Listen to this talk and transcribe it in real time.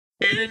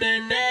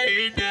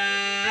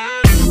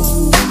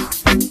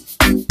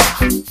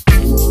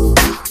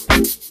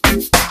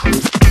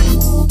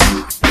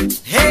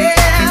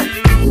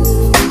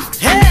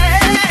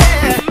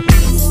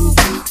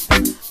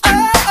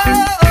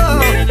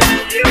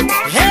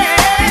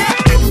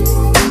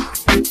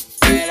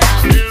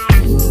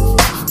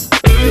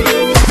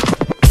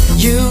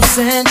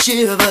Send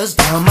shivers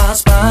down my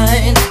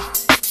spine.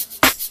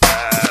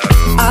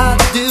 I'd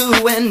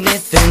do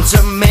anything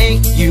to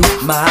make you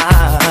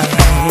mine.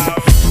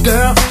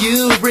 Girl,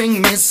 you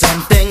bring me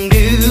something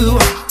new,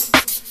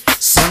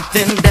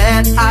 something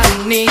that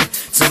I need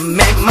to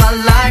make my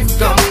life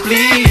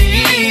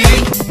complete.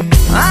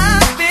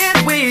 I've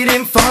been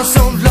waiting for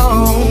so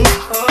long,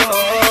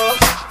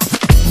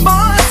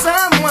 for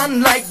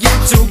someone like you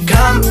to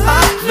come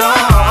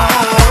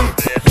along.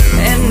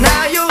 And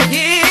now you're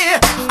here,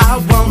 I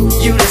want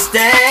you to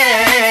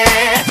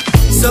stay.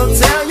 So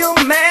tell your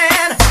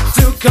man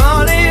to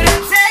call it a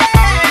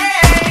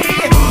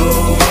day.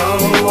 Oh, oh,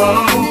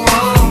 oh,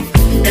 oh.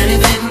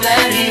 Anything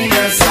that he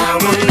does, I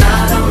will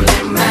not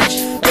only match,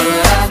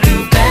 but I'll do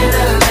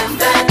better than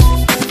that.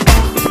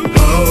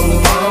 Oh,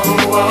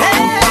 oh, oh,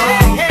 hey,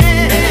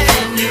 hey.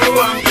 Anything you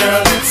want,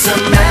 girl, it's a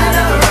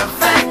matter of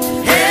fact.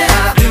 Yeah,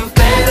 I'll do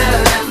better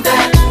than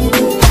that.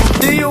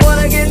 Do you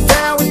wanna get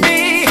down with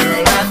me?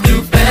 Girl, I'll do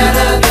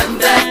better than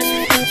that.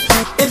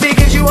 If he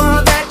gives you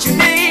all that you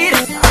need,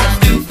 I'll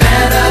do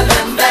better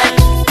than that.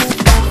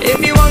 If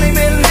you only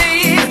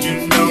believe,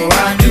 you know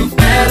I'll do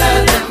better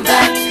than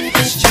that.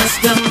 It's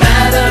just a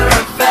matter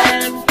of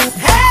fact.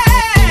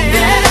 Hey,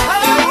 yeah,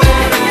 I'll do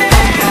better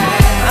than that.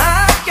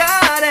 I've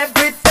got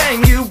everything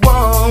you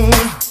want,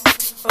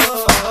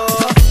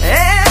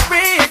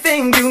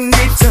 everything you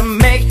need to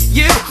make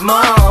you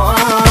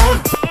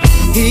moan.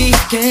 He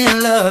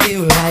can love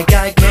you like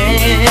I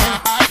can.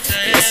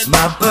 It's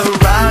my birthday.